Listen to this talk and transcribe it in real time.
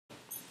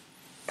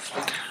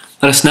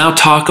Let us now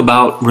talk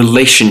about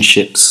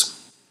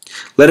relationships.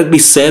 Let it be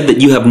said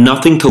that you have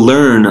nothing to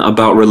learn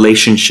about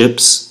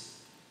relationships.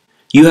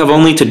 You have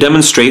only to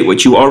demonstrate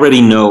what you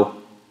already know.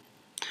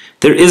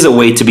 There is a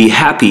way to be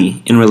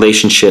happy in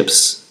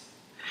relationships,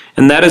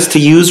 and that is to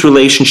use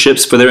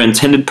relationships for their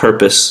intended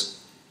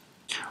purpose.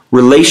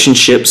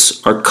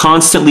 Relationships are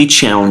constantly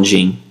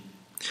challenging,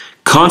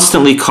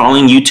 constantly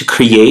calling you to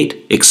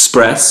create,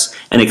 express,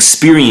 and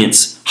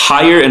experience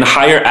higher and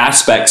higher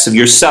aspects of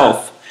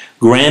yourself,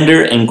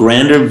 grander and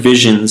grander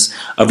visions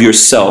of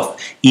yourself,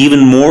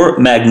 even more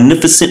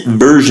magnificent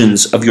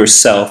versions of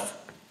yourself.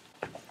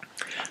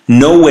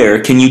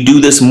 Nowhere can you do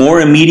this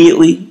more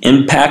immediately,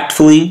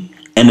 impactfully,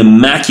 and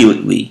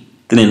immaculately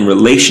than in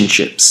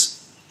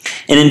relationships.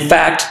 And in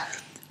fact,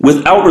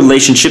 without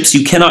relationships,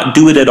 you cannot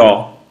do it at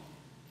all.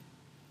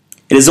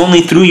 It is only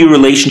through your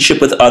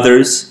relationship with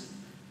others,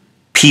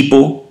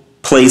 people,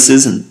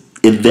 places, and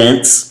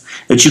events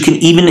that you can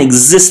even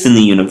exist in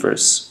the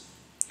universe.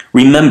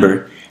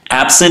 Remember,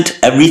 absent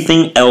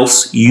everything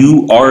else,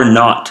 you are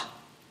not.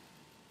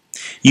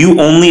 You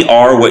only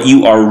are what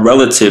you are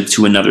relative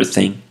to another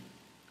thing.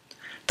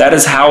 That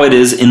is how it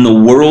is in the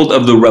world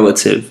of the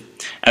relative,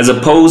 as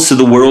opposed to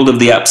the world of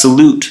the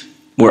absolute,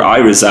 where I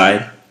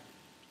reside.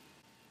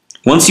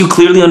 Once you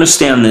clearly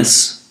understand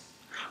this,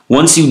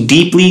 once you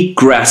deeply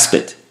grasp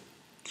it,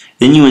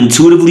 then you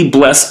intuitively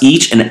bless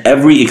each and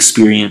every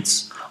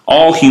experience,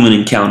 all human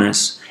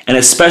encounters, and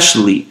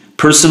especially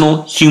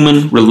personal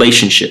human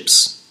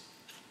relationships.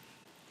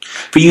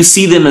 For you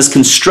see them as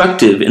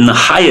constructive in the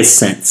highest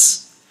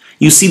sense.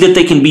 You see that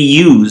they can be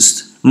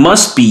used,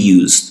 must be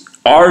used,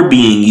 are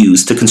being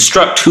used to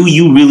construct who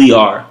you really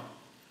are.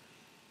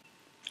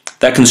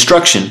 That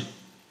construction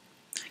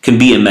can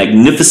be a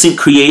magnificent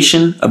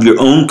creation of your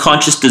own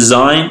conscious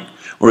design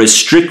or a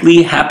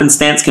strictly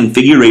happenstance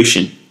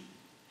configuration.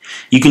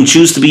 You can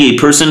choose to be a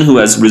person who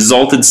has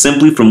resulted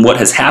simply from what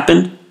has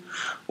happened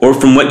or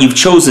from what you've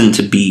chosen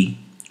to be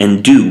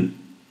and do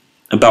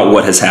about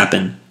what has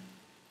happened.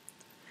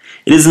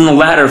 It is in the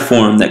latter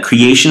form that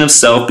creation of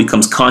self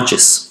becomes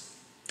conscious.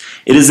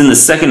 It is in the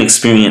second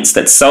experience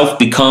that self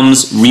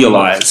becomes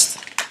realized.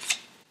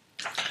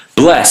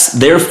 Bless,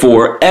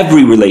 therefore,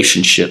 every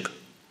relationship,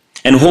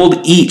 and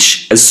hold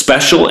each as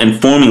special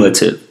and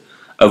formulative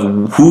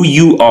of who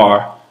you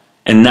are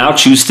and now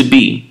choose to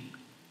be.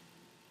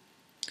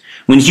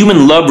 When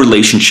human love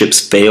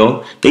relationships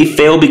fail, they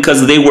fail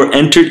because they were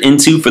entered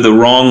into for the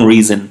wrong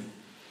reason.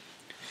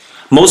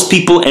 Most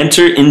people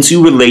enter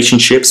into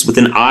relationships with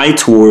an eye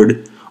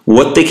toward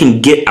what they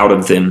can get out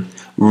of them,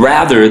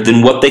 rather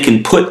than what they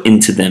can put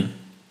into them.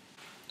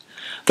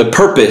 The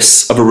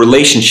purpose of a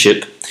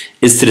relationship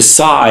is to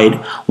decide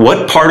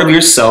what part of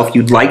yourself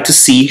you'd like to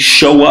see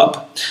show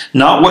up,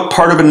 not what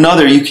part of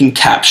another you can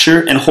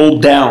capture and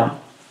hold down.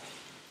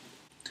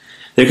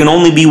 There can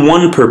only be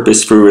one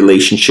purpose for a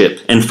relationship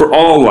and for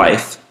all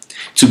life,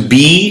 to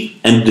be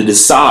and to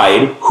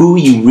decide who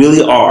you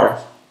really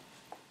are.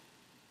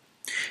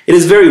 It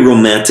is very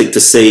romantic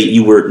to say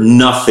you were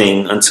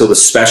nothing until the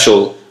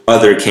special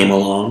other came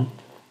along,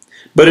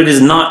 but it is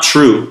not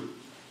true.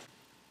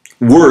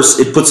 Worse,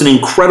 it puts an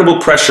incredible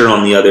pressure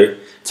on the other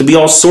to be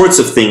all sorts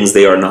of things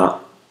they are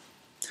not.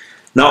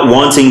 Not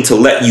wanting to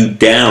let you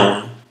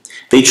down,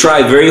 they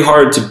try very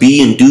hard to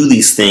be and do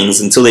these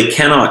things until they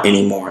cannot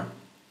anymore.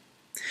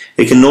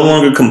 They can no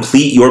longer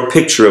complete your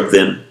picture of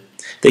them.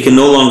 They can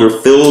no longer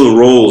fill the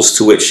roles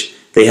to which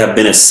they have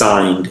been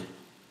assigned.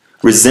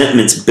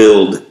 Resentments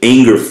build,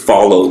 anger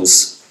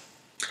follows.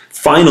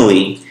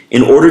 Finally,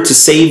 in order to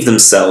save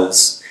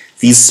themselves,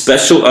 these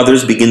special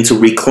others begin to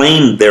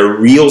reclaim their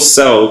real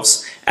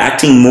selves,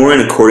 acting more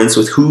in accordance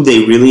with who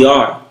they really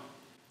are.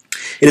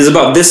 It is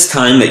about this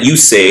time that you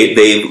say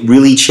they've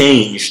really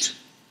changed.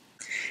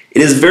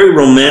 It is very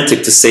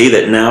romantic to say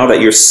that now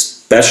that your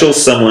special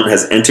someone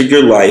has entered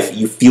your life,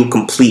 you feel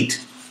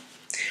complete.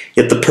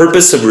 Yet the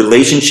purpose of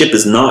relationship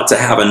is not to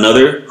have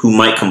another who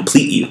might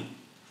complete you,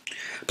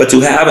 but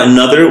to have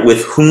another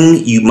with whom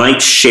you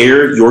might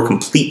share your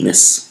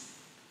completeness.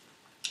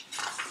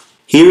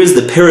 Here is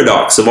the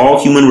paradox of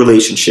all human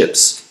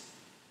relationships.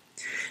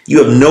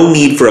 You have no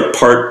need for a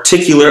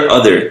particular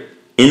other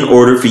in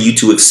order for you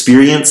to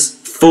experience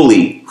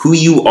fully who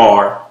you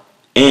are,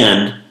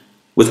 and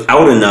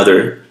without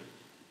another,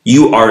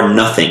 you are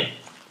nothing.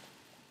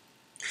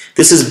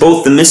 This is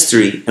both the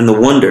mystery and the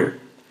wonder,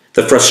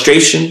 the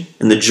frustration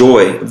and the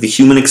joy of the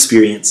human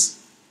experience.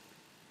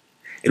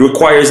 It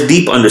requires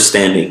deep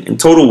understanding and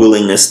total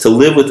willingness to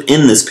live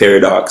within this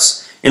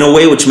paradox in a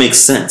way which makes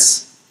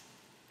sense.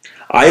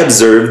 I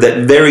observe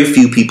that very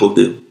few people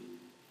do.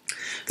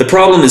 The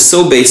problem is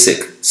so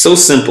basic, so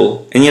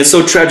simple, and yet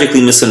so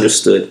tragically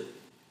misunderstood.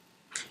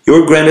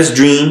 Your grandest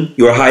dream,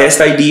 your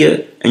highest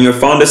idea, and your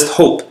fondest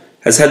hope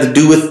has had to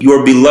do with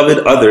your beloved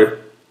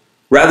other,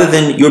 rather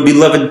than your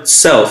beloved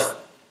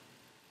self.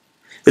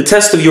 The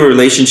test of your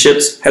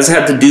relationships has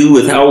had to do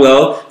with how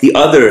well the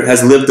other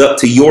has lived up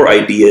to your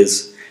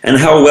ideas, and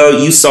how well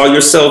you saw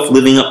yourself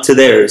living up to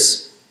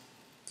theirs.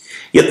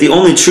 Yet the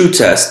only true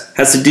test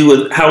has to do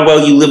with how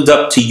well you lived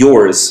up to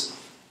yours.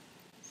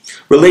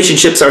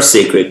 Relationships are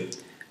sacred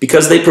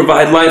because they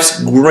provide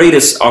life's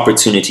greatest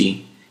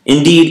opportunity,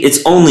 indeed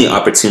its only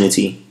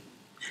opportunity,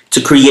 to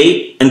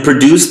create and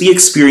produce the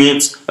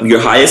experience of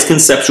your highest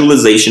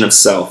conceptualization of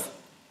self.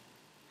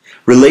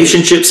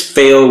 Relationships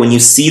fail when you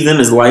see them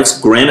as life's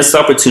grandest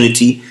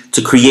opportunity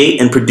to create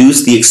and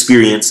produce the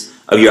experience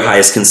of your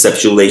highest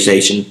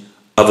conceptualization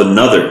of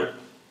another.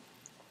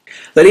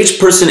 Let each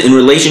person in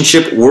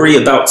relationship worry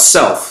about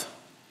self.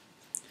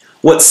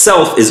 What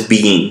self is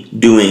being,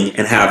 doing,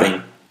 and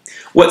having?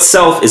 What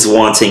self is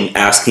wanting,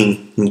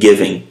 asking, and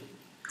giving?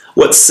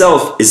 What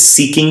self is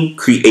seeking,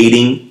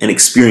 creating, and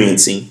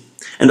experiencing?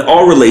 And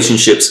all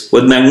relationships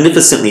would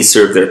magnificently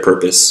serve their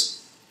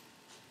purpose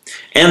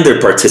and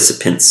their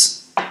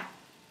participants.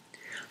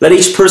 Let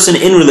each person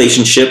in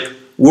relationship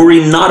worry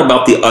not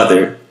about the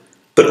other,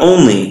 but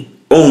only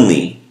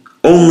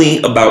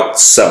about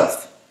self.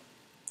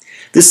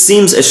 This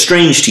seems a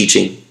strange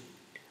teaching,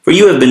 for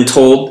you have been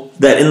told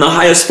that in the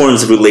highest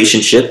forms of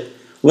relationship,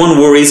 one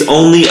worries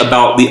only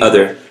about the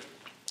other.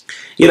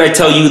 Yet I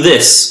tell you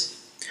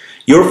this,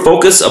 your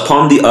focus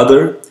upon the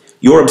other,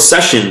 your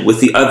obsession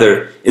with the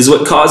other, is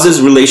what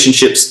causes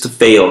relationships to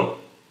fail.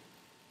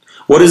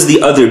 What is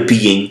the other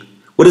being?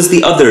 What is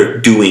the other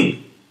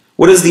doing?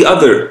 What is the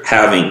other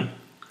having?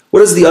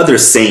 What is the other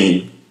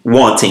saying,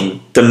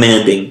 wanting,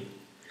 demanding?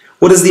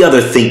 What is the other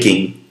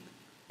thinking,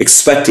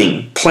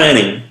 expecting,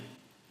 planning?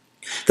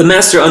 The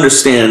master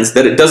understands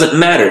that it doesn't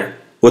matter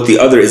what the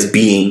other is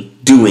being,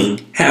 doing,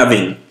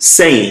 having,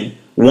 saying,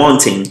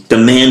 wanting,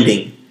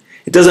 demanding.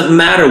 It doesn't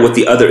matter what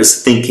the other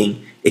is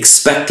thinking,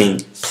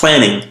 expecting,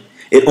 planning.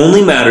 It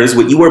only matters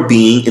what you are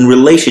being in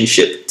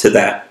relationship to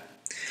that.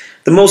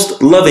 The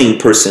most loving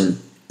person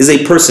is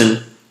a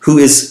person who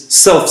is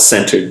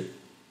self-centered.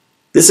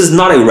 This is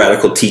not a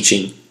radical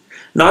teaching,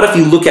 not if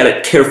you look at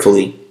it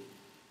carefully.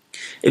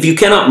 If you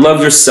cannot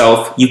love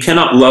yourself, you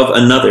cannot love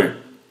another.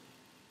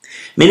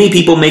 Many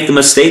people make the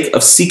mistake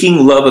of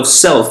seeking love of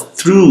self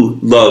through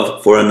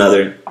love for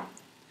another.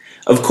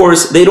 Of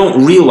course, they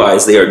don't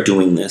realize they are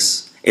doing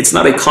this. It's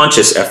not a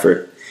conscious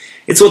effort.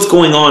 It's what's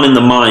going on in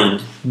the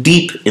mind,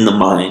 deep in the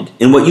mind,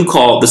 in what you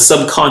call the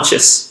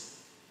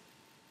subconscious.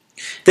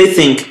 They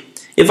think,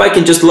 if I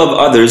can just love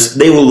others,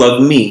 they will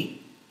love me.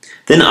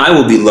 Then I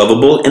will be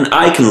lovable and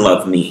I can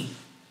love me.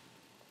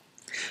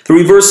 The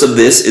reverse of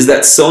this is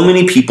that so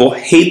many people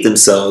hate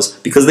themselves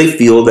because they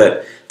feel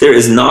that there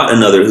is not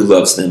another who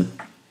loves them.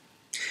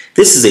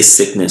 This is a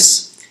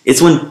sickness.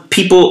 It's when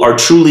people are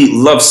truly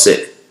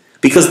lovesick,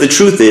 because the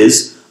truth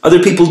is,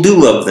 other people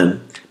do love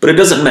them, but it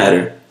doesn't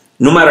matter.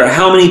 No matter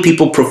how many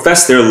people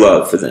profess their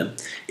love for them,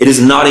 it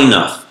is not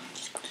enough.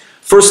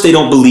 First, they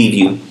don't believe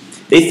you.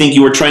 They think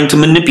you are trying to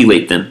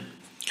manipulate them,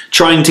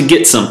 trying to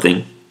get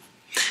something.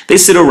 They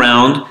sit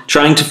around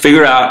trying to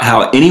figure out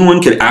how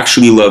anyone could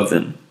actually love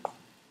them.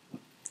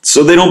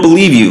 So they don't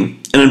believe you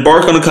and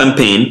embark on a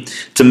campaign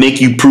to make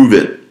you prove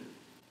it.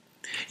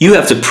 You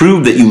have to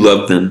prove that you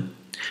love them.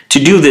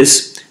 To do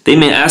this, they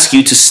may ask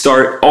you to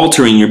start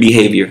altering your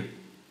behavior.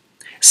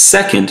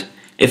 Second,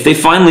 if they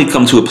finally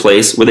come to a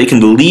place where they can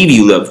believe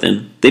you love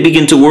them, they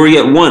begin to worry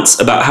at once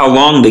about how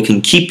long they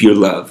can keep your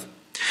love.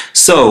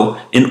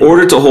 So, in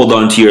order to hold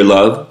on to your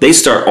love, they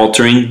start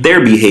altering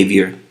their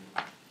behavior.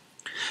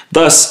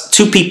 Thus,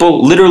 two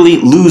people literally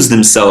lose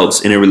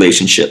themselves in a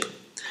relationship.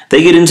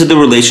 They get into the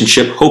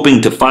relationship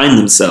hoping to find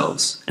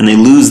themselves, and they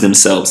lose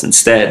themselves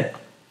instead.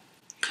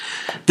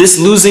 This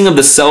losing of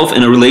the self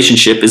in a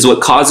relationship is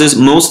what causes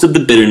most of the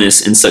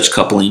bitterness in such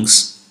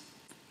couplings.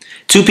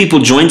 Two people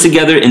join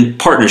together in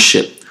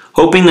partnership,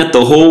 hoping that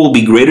the whole will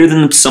be greater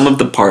than the sum of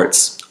the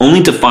parts,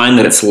 only to find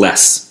that it's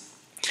less.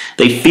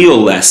 They feel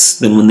less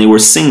than when they were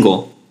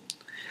single,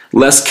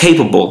 less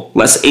capable,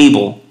 less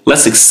able,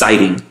 less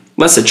exciting,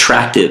 less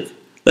attractive,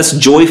 less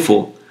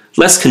joyful,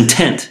 less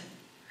content.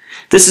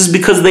 This is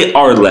because they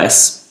are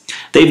less.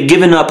 They've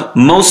given up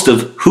most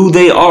of who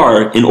they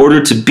are in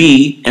order to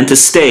be and to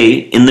stay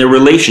in their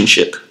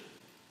relationship.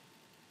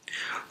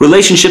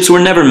 Relationships were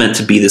never meant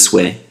to be this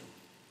way.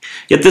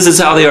 Yet this is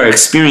how they are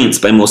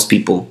experienced by most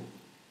people.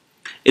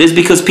 It is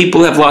because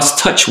people have lost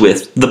touch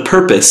with the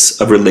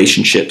purpose of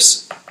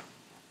relationships.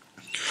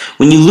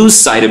 When you lose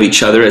sight of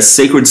each other as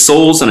sacred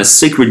souls on a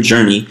sacred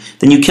journey,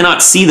 then you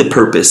cannot see the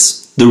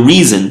purpose, the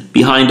reason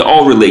behind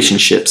all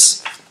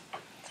relationships.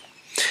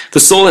 The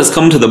soul has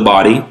come to the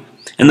body,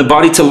 and the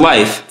body to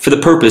life for the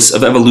purpose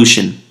of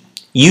evolution.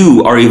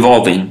 You are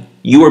evolving,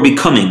 you are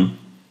becoming,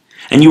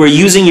 and you are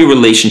using your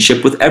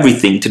relationship with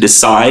everything to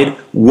decide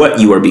what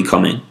you are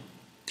becoming.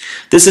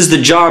 This is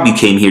the job you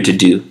came here to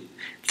do.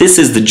 This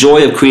is the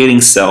joy of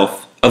creating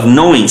self, of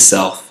knowing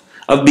self,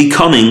 of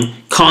becoming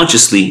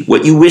consciously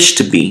what you wish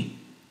to be.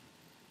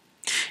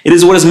 It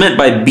is what is meant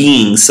by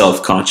being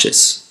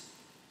self-conscious.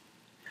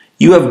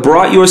 You have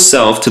brought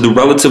yourself to the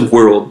relative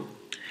world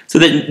so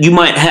that you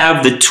might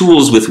have the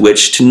tools with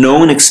which to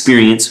know and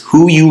experience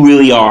who you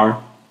really are.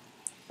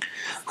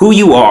 Who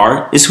you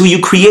are is who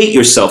you create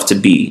yourself to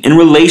be in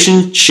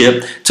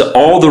relationship to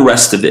all the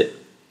rest of it.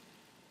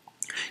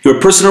 Your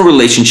personal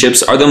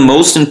relationships are the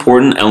most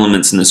important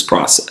elements in this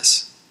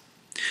process.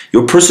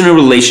 Your personal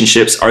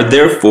relationships are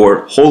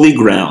therefore holy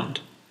ground.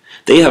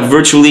 They have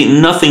virtually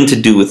nothing to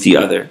do with the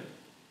other.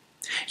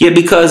 Yet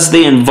because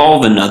they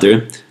involve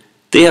another,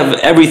 they have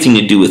everything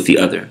to do with the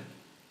other.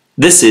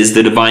 This is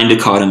the divine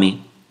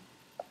dichotomy.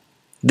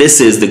 This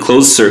is the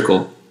closed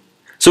circle.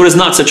 So it is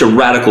not such a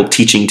radical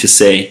teaching to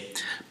say,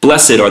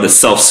 "Blessed are the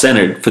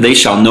self-centered, for they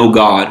shall know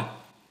God."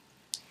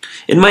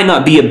 It might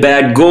not be a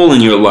bad goal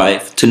in your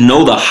life to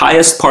know the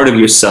highest part of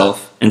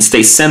yourself and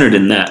stay centered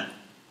in that.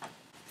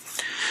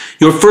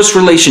 Your first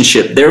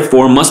relationship,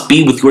 therefore, must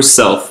be with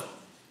yourself.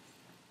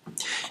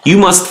 You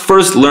must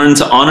first learn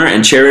to honor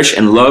and cherish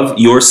and love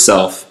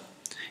yourself.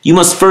 You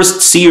must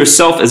first see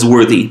yourself as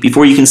worthy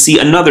before you can see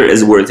another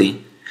as worthy.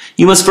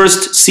 You must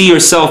first see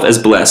yourself as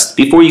blessed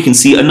before you can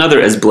see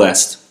another as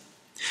blessed.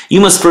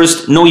 You must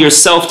first know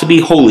yourself to be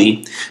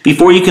holy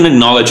before you can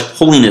acknowledge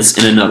holiness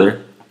in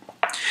another.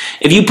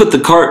 If you put the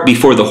cart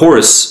before the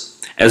horse,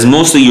 as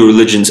most of your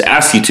religions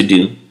ask you to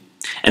do,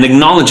 and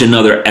acknowledge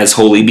another as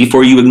holy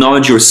before you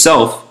acknowledge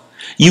yourself,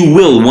 you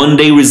will one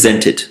day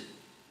resent it.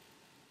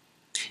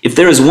 If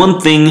there is one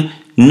thing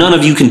none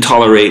of you can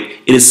tolerate,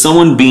 it is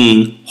someone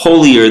being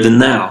holier than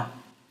thou.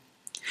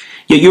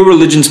 Yet your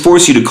religions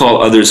force you to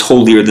call others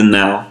holier than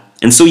thou,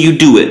 and so you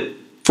do it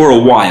for a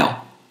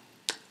while.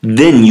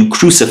 Then you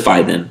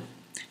crucify them.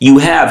 You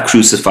have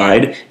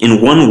crucified,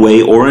 in one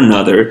way or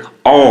another,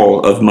 all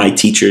of my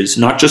teachers,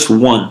 not just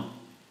one.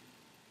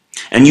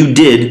 And you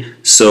did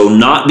so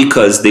not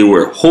because they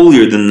were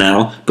holier than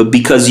thou, but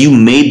because you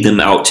made them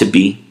out to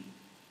be.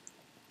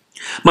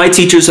 My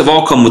teachers have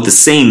all come with the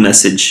same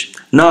message,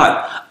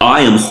 not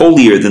 "I am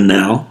holier than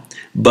thou,"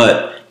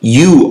 but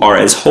 "You are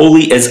as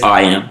holy as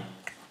I am."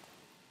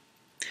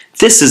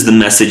 This is the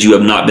message you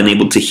have not been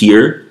able to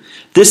hear.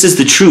 This is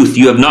the truth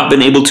you have not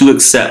been able to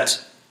accept.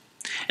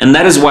 And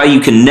that is why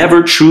you can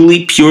never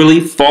truly, purely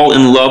fall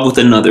in love with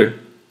another.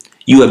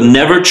 You have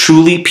never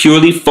truly,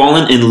 purely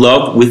fallen in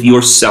love with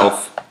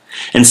yourself.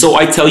 And so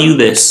I tell you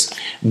this,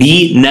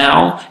 be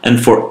now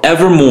and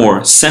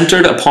forevermore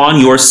centered upon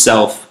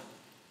yourself.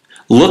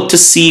 Look to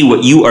see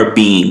what you are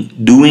being,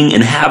 doing,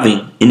 and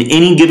having in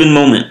any given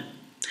moment.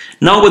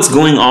 Not what's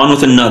going on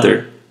with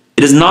another.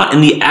 It is not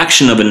in the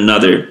action of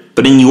another,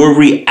 but in your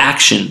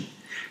reaction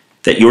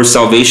that your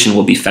salvation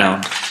will be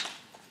found.